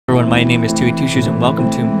everyone, my name is Two Shoes and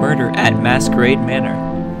welcome to Murder at Masquerade Manor.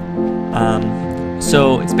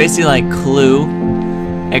 So it's basically like Clue,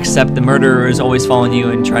 except the murderer is always following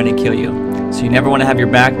you and trying to kill you. So you never want to have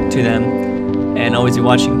your back to them and always be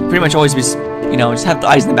watching, pretty much always be, you know, just have the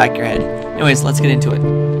eyes in the back of your head. Anyways, let's get into it.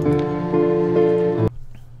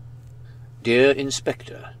 Dear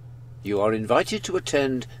Inspector, you are invited to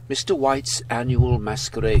attend Mr. White's annual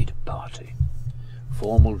masquerade party.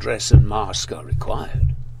 Formal dress and mask are required.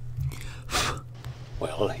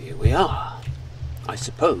 Well, here we are. I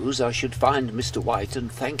suppose I should find Mr. White and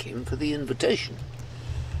thank him for the invitation.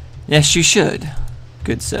 Yes, you should,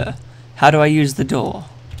 good sir. How do I use the door?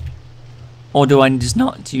 Or do I just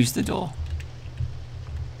not use the door?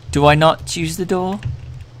 Do I not use the door?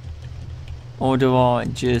 Or do I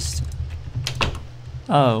just...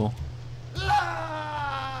 Oh.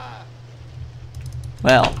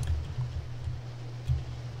 Well.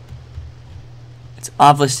 It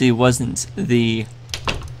obviously wasn't the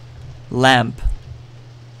lamp.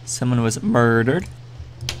 Someone was murdered.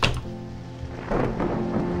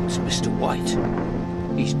 It's Mr. White.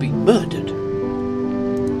 He's been murdered.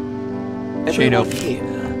 Everyone here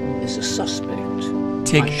is a suspect. I should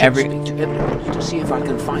speak to everybody to see if I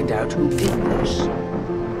can find out who did this.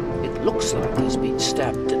 It looks like he's been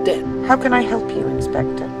stabbed to death. How can I help you,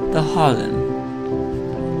 Inspector? The Holland.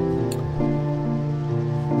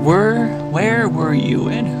 Where were you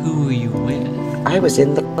and who were you with? I was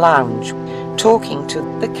in the lounge, talking to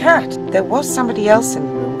the cat. There was somebody else in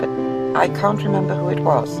the room, but I can't remember who it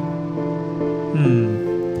was.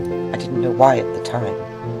 I didn't know why at the time,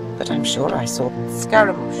 but I'm sure I saw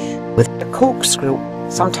Scaramouche with a corkscrew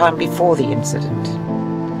sometime before the incident.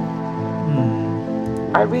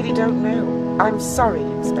 I really don't know. I'm sorry,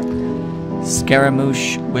 Inspector.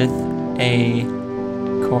 Scaramouche with a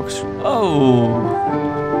corkscrew. Oh!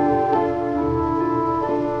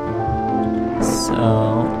 So,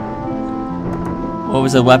 what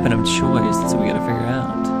was the weapon of choice? That's what we gotta figure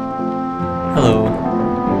out. Hello.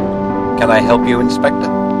 Can I help you, Inspector?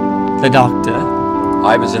 The doctor.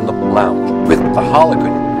 I was in the lounge with the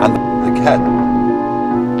Harlequin and the cat.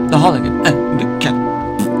 The Harlequin and the cat.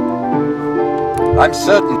 I'm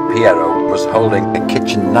certain Piero was holding a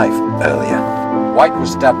kitchen knife earlier. White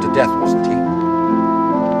was stabbed to death, wasn't he?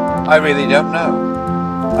 I really don't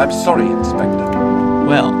know. I'm sorry, Inspector.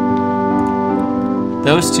 Well,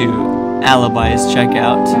 those two alibis check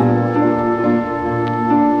out.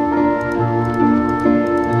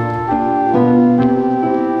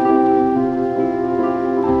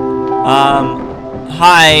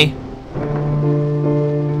 Hi.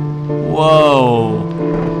 Whoa.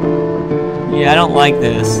 Yeah, I don't like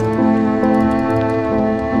this.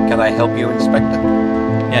 Can I help you, Inspector?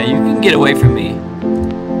 Yeah, you can get away from me.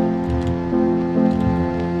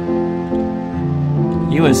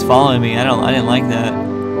 He was following me. I didn't like that.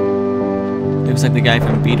 Looks like the guy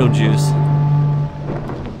from Beetlejuice.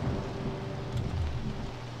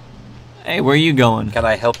 Hey, where are you going? Can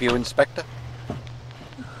I help you, Inspector?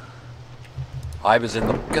 I was in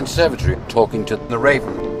the conservatory talking to the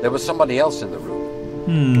Raven. There was somebody else in the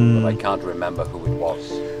room. But I can't remember who it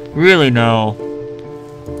was. Really, no.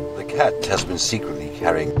 The cat has been secretly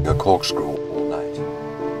carrying a corkscrew all night.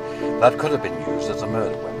 That could have been used as a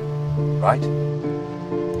murder weapon, right?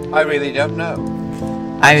 I really don't know.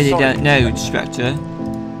 I really don't know, Inspector.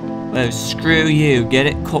 Well, screw you. Get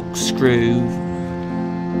it, corkscrew.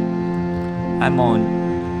 I'm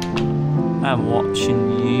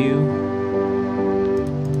watching you.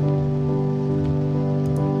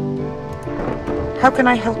 How can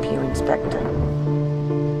I help you, Inspector?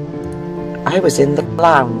 I was in the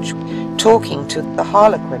lounge, talking to the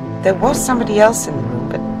Harlequin. There was somebody else in the room,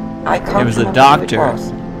 but I can't remember. It was the doctor. Who it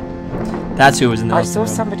was. That's who was in the room. I saw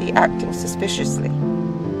somebody acting suspiciously.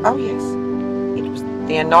 Oh, yes. It was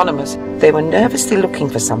the Anonymous. They were nervously looking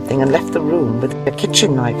for something and left the room with a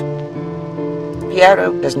kitchen knife.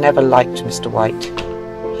 Piero has never liked Mr. White.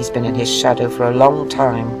 He's been in his shadow for a long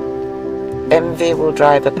time. Envy will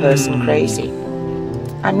drive a person crazy.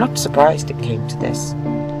 I'm not surprised it came to this.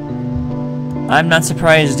 I'm not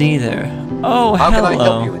surprised either. Oh, How hello. can I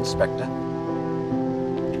help you, Inspector?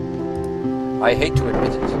 I hate to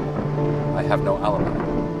admit it. I have no alibi.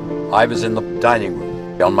 I was in the dining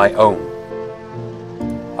room on my own.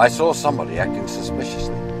 I saw somebody acting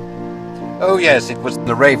suspiciously. Oh yes, it was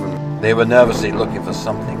the Raven. They were nervously looking for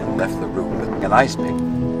something and left the room with an ice pick.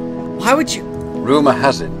 Why would you... Rumor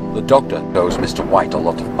has it, the doctor owes Mr. White a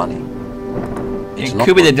lot of money. It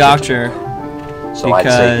could be the doctor. So I'd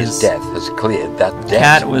say his death has cleared that debt.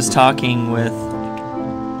 Cat was talking with,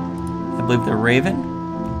 I believe, the Raven.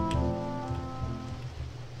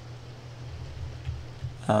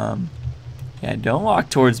 Yeah, don't walk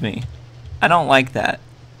towards me. I don't like that.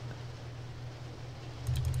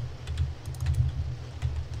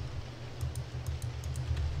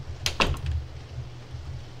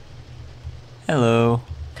 Hello.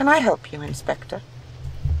 Can I help you, Inspector?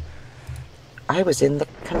 I was in the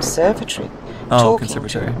conservatory. Oh, talking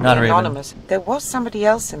conservatory. to Not a the raven. anonymous. There was somebody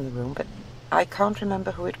else in the room, but I can't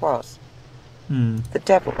remember who it was. Hmm. The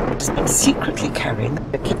devil has been secretly carrying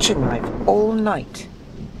a kitchen knife all night.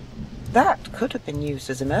 That could have been used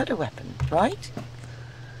as a murder weapon, right?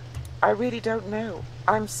 I really don't know.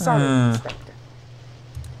 I'm sorry, Inspector.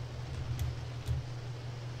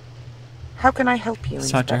 How can I help you, Let's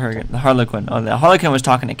Inspector? talk to her again. The Harlequin. Oh, the Harlequin was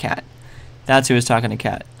talking to Cat. That's who was talking to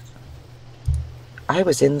Cat. I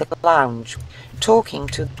was in the lounge, talking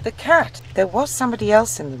to the cat. There was somebody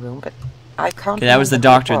else in the room, but I can't Okay, that was the remember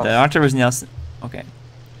who it doctor. The doctor was Nelson. Okay.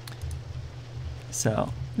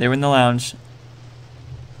 So, they were in the lounge.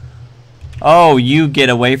 Oh, you get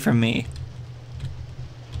away from me.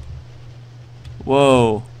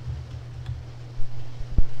 Whoa.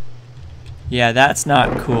 Yeah, that's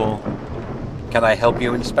not cool. Can I help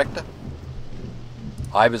you, Inspector?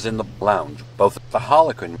 I was in the lounge. Both the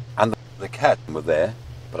Harlequin and the cat were there,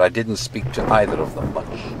 but I didn't speak to either of them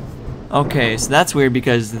much. Okay, so that's weird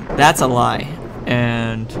because that's a lie.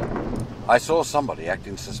 And I saw somebody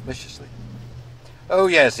acting suspiciously. Oh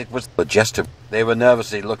yes, it was the jester. They were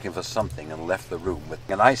nervously looking for something and left the room with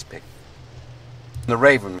an ice pick. The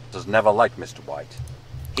Raven has never liked Mr. White.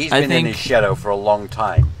 He's been in his shadow for a long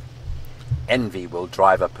time. Envy will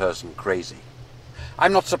drive a person crazy.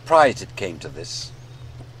 I'm not surprised it came to this.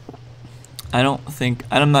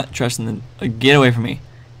 I'm not trusting the. Get away from me.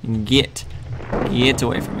 Get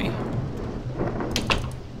away from me.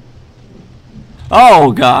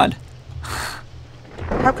 Oh, God.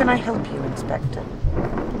 How can I help you, Inspector?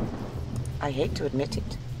 I hate to admit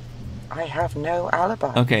it. I have no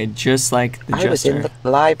alibi. Okay, just like the I was in jester. the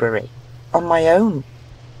library, on my own.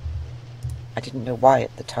 I didn't know why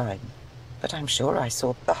at the time, but I'm sure I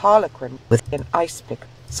saw the Harlequin with an ice pick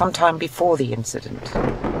sometime before the incident.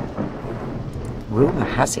 Rumor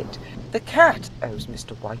has it, the cat owes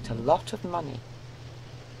Mr. White a lot of money.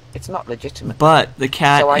 It's not legitimate. But the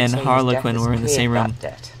cat So I'd and say his Harlequin death were has in the same cleared room.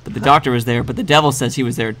 that debt. But the doctor was there, but the devil says he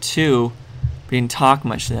was there too. But he didn't talk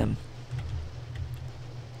much to them.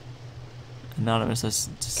 Anonymous, let's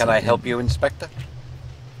just Can I help you, Inspector?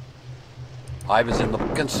 I was in the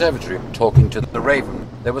conservatory talking to the Raven.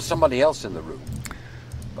 There was somebody else in the room,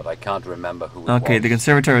 but I can't remember who it was. Okay, the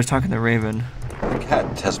conservatory was talking to Raven. The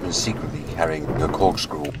cat has been secretly carrying a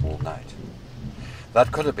corkscrew all night.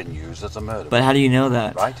 That could have been used as a murder. But how do you know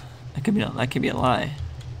that? Right? That could be a lie.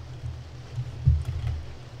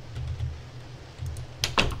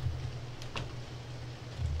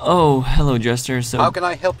 Oh, hello, Jester. So How can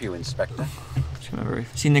I help you, Inspector? remember,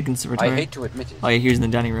 seen the conservatory? I hate to admit it. Oh, yeah, here's in the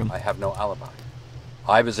dining room. I have no alibi.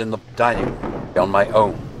 I was in the dining room on my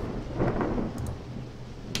own.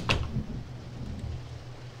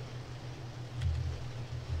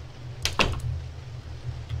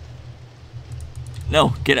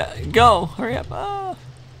 No, get out. Go. Hurry up. Ah.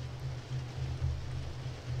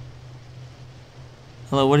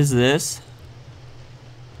 Hello, what is this?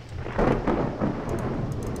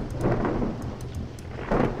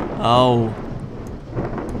 Oh.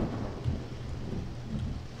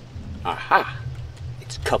 Aha!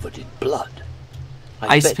 It's covered in blood.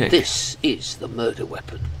 Ice bet pick. this is the murder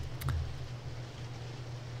weapon.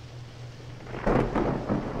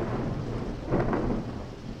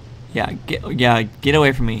 Yeah, get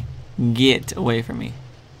away from me. Get away from me.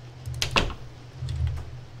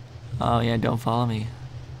 Oh yeah, don't follow me.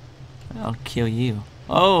 I'll kill you.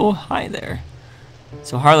 Oh, hi there.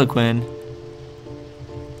 So Harlequin,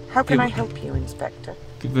 How can I help you, Inspector?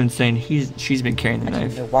 you've been saying she's been carrying the I didn't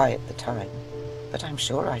knife. know why at the time, but I'm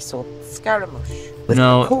sure I saw Scaramouche with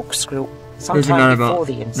No. a corkscrew This is not sometime before about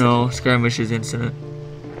the incident. no Scaramouche's incident.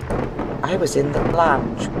 I was in the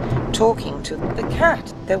lounge, talking to the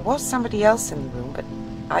cat. There was somebody else in the room, but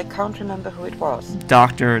I can't remember who it was.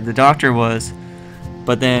 The doctor was,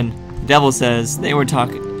 but then the devil says they were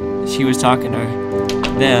talking. She was talking to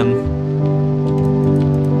them.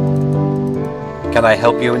 Can I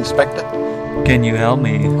help you, Inspector? Can you help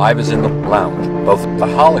me? I was in the lounge. Both the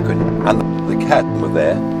Harlequin and the cat were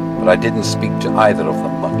there, but I didn't speak to either of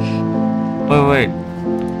them much. Wait.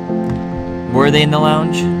 Were they in the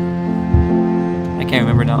lounge? I can't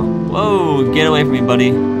remember now. Whoa, get away from me, buddy.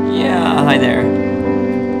 Yeah, hi there.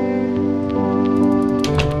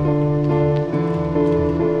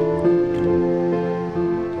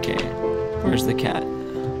 Okay, where's the cat?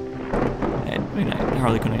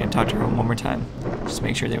 Harley going to talk to her one more time. Just to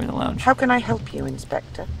make sure they were in the lounge. How can I help you,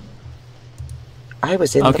 Inspector? I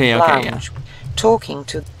was in the lounge talking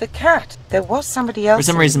to the cat. There was somebody else.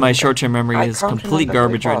 For some reason, my short-term memory is complete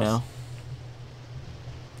garbage right now.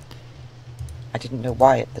 I didn't know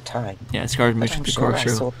why at the time. Yeah, Scaramouche with the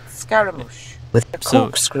corkscrew. I saw Scaramouche with a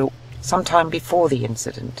corkscrew sometime before the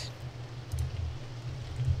incident.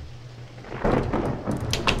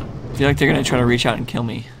 I feel like they're going to try to reach out and kill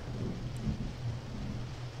me.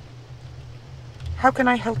 How can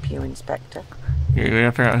I help you, Inspector? You're going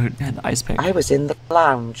to figure out who had the ice pick. I was in the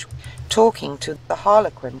lounge talking to the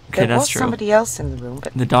Harlequin. Okay, there was somebody else in the room,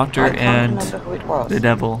 but the doctor I can't and remember who it was. The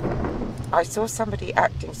devil. I saw somebody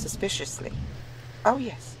acting suspiciously. Oh,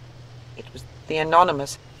 yes. It was the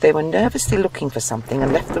Anonymous. They were nervously looking for something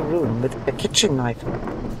and left the room with a kitchen knife.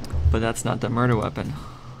 But that's not the murder weapon.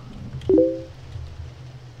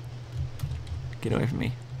 Get away from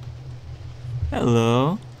me.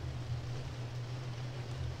 Hello?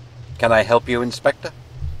 Can I help you, Inspector?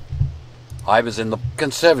 I was in the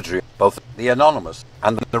conservatory. Both the Anonymous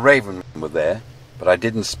and the Raven were there, but I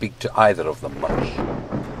didn't speak to either of them much.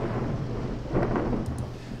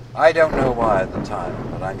 I don't know why at the time,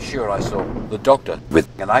 but I'm sure I saw the doctor with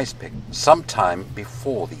an ice pick sometime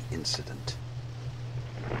before the incident.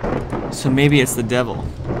 So maybe it's the devil.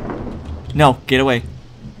 No, get away.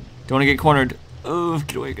 Don't want to get cornered. Oh,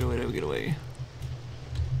 get away, get away, get away.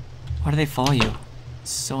 Why do they follow you?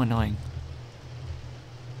 It's so annoying.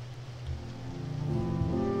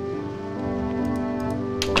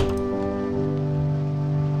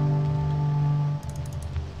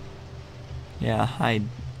 Yeah, hide.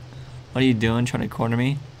 What are you doing? Trying to corner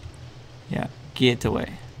me? Yeah, get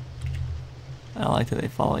away. I don't like that they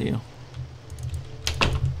follow you.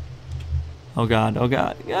 Oh god, oh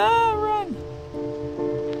god. Ah, run!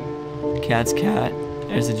 Cat's cat.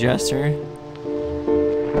 There's a jester.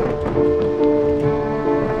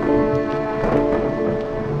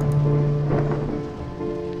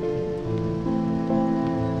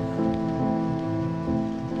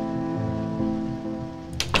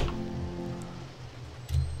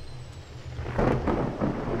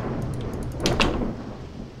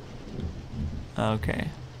 Okay.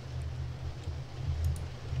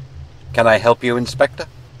 Can I help you, Inspector?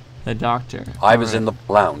 The doctor. I was in the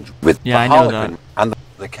lounge with the I know Harlequin that. and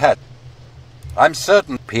the cat. I'm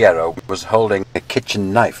certain Piero was holding a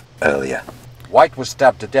kitchen knife earlier. White was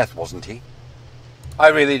stabbed to death, wasn't he? I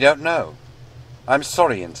really don't know. I'm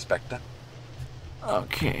sorry, Inspector.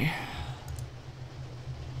 Okay.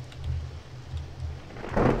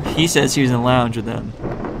 He says he was in the lounge with them.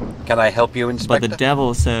 Can I help you, Inspector? But the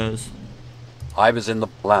devil says... I was in the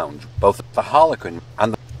lounge. Both the Harlequin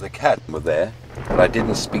and the cat were there, but I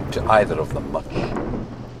didn't speak to either of them much.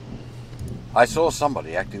 I saw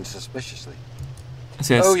somebody acting suspiciously.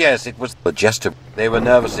 Yes. Oh yes, it was the jester. They were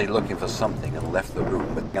nervously looking for something and left the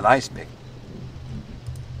room with an ice pick.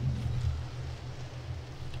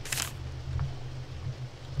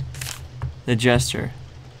 The jester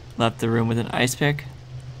left the room with an ice pick.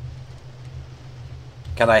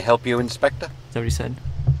 Can I help you, Inspector? Is that what he said?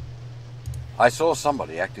 I saw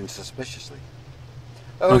somebody acting suspiciously.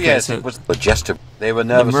 Oh Okay, yes, so it was the jester. They were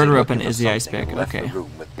nervously murder looking weapon for is the ice something pick, and left okay. the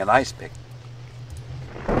room with an ice pick.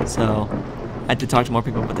 So, I had to talk to more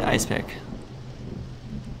people about the ice pick.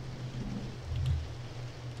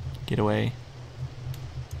 Get away.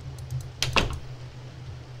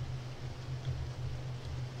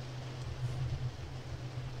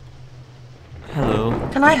 Hello.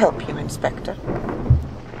 Can I help you, Inspector?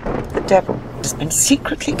 The devil has been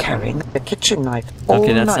secretly carrying the kitchen knife all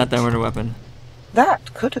Okay, that's night. not the murder weapon.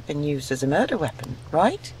 That could have been used as a murder weapon,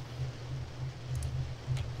 right?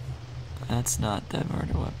 That's not the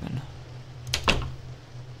murder weapon.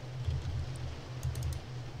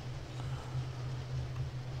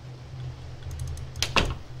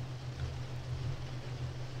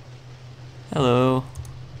 Hello.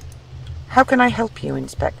 How can I help you,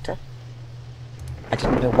 Inspector? I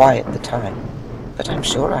didn't know why at the time, but I'm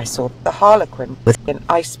sure I saw the Harlequin with an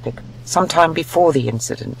ice pick sometime before the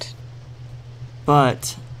incident.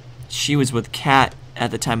 But she was with Kat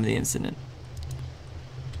at the time of the incident.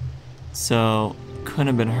 So, couldn't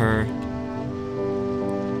have been her.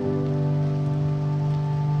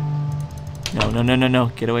 No, no, no, no, no.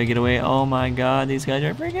 Get away, get away. Oh my god, these guys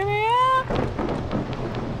are freaking me out.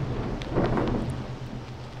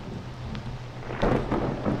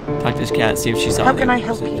 Talk to this cat, see if she saw How the can I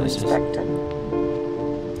help you, suspicious.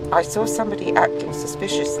 Inspector? I saw somebody acting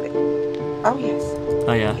suspiciously. Oh, yes.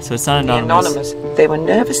 Oh yeah, so it's not The anonymous. Anonymous. They were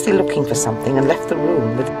nervously looking for something and left the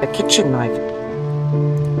room with a kitchen knife.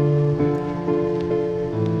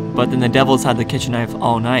 But then the devil's had the kitchen knife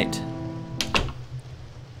all night.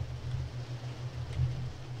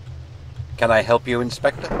 Can I help you,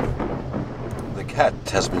 Inspector? The cat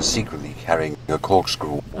has been secretly carrying a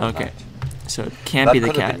corkscrew all Okay. night. So it can't be the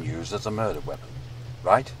That could cat. have been used as a murder weapon,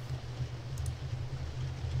 right?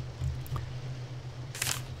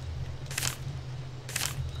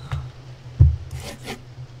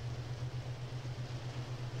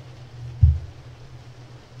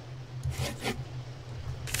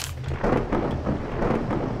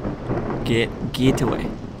 Get away.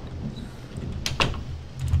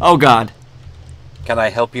 Oh god. Can I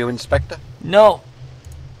help you, Inspector? No.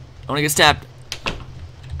 I wanna get stabbed.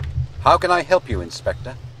 How can I help you,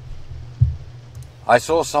 Inspector? I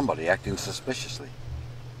saw somebody acting suspiciously.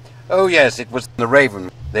 Oh yes, it was the Raven.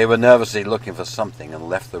 They were nervously looking for something and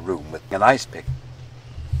left the room with an ice pick.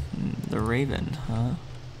 The Raven, huh?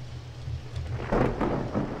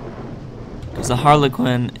 Because the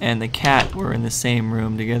Harlequin and the cat were in the same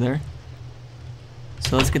room together.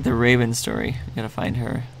 So let's get the Raven story. I gotta find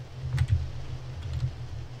her.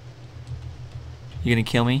 You gonna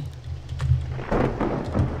kill me?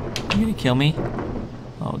 You gonna kill me?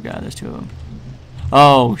 Oh god, there's two of them.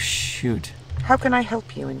 Oh shoot. How can I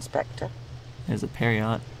help you, Inspector? There's a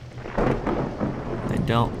Periot. I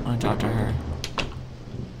don't want to talk to her.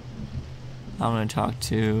 I want to talk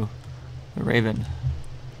to the Raven.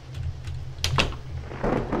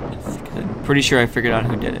 I'm pretty sure I figured out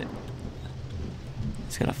who did it.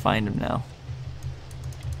 Just gotta find him now.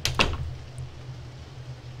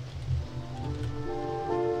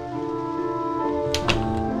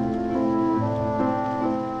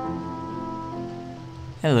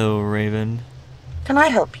 Hello, Raven. Can I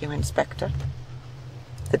help you, Inspector?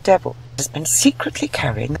 The devil has been secretly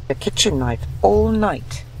carrying a kitchen knife all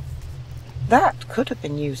night. That could have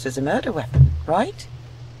been used as a murder weapon, right?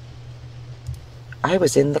 I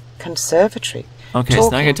was in the conservatory. Okay, so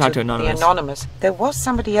now I can talk to the Anonymous. anonymous. There was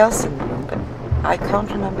somebody else in the room, but I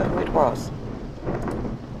can't remember who it was.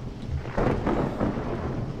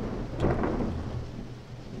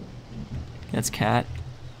 That's Cat.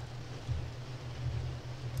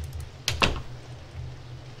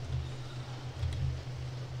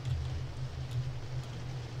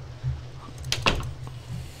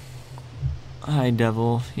 Hi,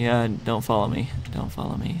 devil. Yeah, don't follow me. Don't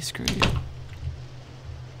follow me. Screw you.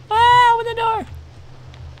 Ah, open the door!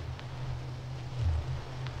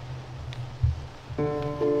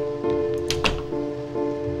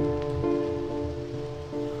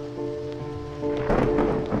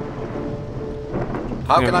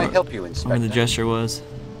 How can I help you, Where the Inspector? gesture was.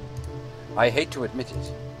 I hate to admit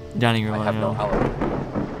it. Dining room, I I have no know.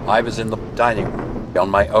 alibi. I was in the dining room on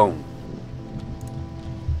my own.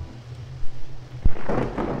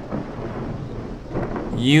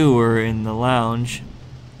 You were in the lounge.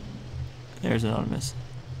 There's Anonymous.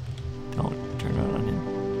 Don't turn around on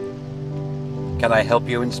him. Can I help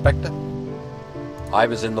you, Inspector? I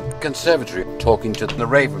was in the conservatory talking to the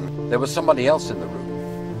Raven. There was somebody else in the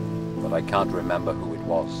room, but I can't remember who it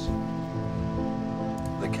was.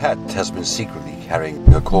 The cat has been secretly carrying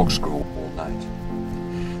a corkscrew all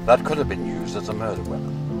night. That could have been used as a murder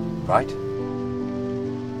weapon, right?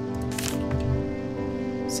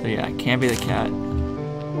 So yeah, it can't be the cat.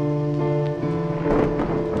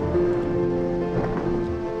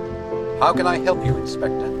 How can I help you,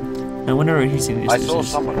 Inspector? I wonder what he's seen. I saw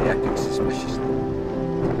somebody acting suspiciously.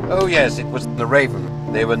 Oh yes, it was the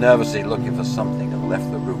Raven. They were nervously looking for something and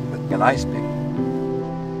left the room with an ice pick.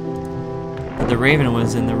 But the Raven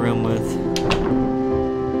was in the room with.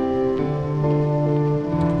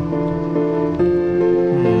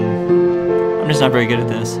 I'm just not very good at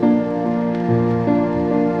this.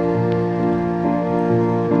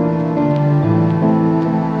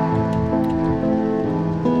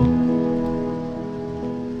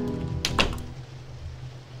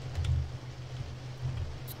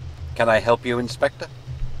 Can I help you, Inspector?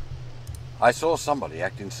 I saw somebody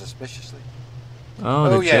acting suspiciously. Oh,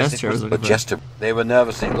 the yes, jester it was was the looking for. jester. They were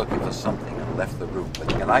nervously looking for something and left the room with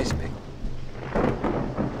an ice pick.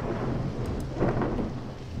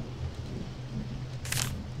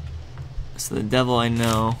 So the devil I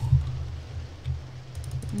know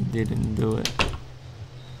didn't do it.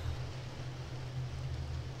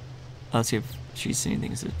 Let's see if she's seen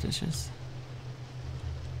anything suspicious.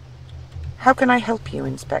 How can I help you,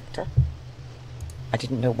 Inspector? I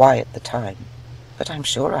didn't know why at the time, but I'm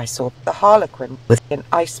sure I saw the Harlequin with an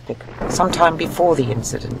ice pick sometime before the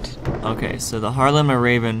incident. Okay, so the Harlem or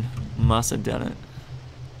Raven must have done it.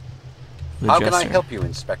 The How can I jester. help you,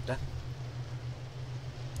 Inspector?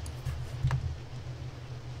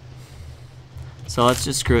 So let's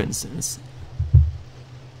just screw it and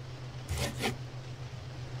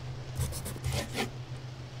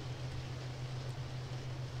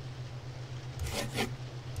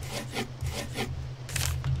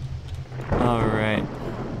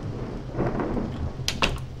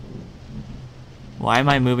Why am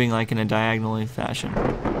I moving like in a diagonal fashion?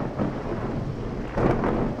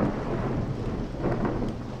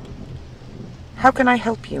 How can I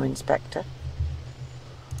help you, Inspector?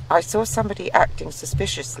 I saw somebody acting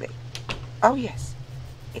suspiciously. Oh, yes.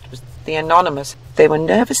 It was the Anonymous. They were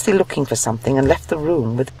nervously looking for something and left the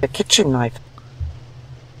room with a kitchen knife.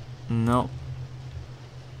 No.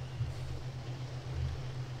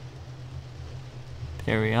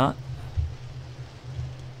 There we are.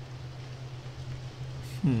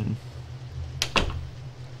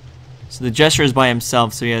 So the Jester is by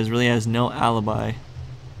himself, so he really has no alibi.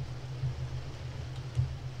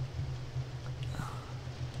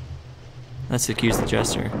 Let's accuse the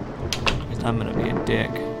Jester, because I'm gonna be a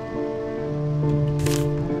dick.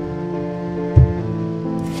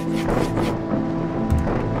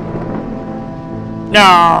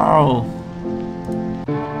 No!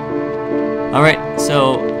 Alright,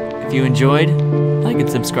 so if you enjoyed, like and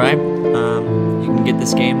subscribe. You can get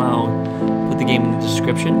this game. I'll put the game in the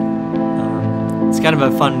description. It's kind of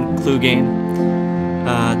a fun clue game.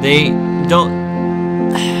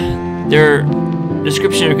 Their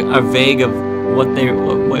descriptions are vague of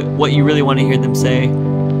what you really want to hear them say.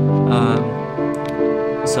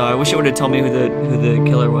 So I wish it would have told me who the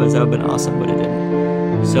killer was. That would have been awesome, but it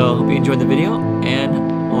didn't. So hope you enjoyed the video,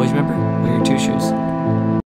 and always remember, wear your 2 shoes.